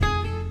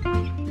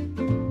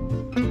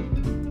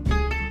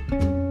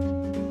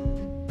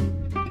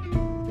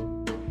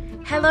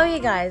Hello, you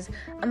guys.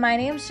 My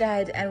name's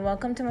Jed, and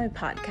welcome to my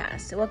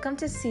podcast. Welcome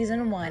to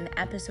Season 1,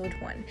 Episode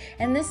 1.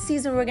 In this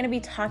season, we're going to be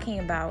talking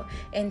about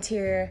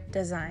interior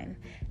design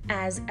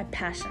as a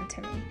passion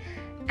to me,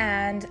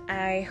 and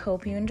I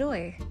hope you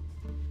enjoy.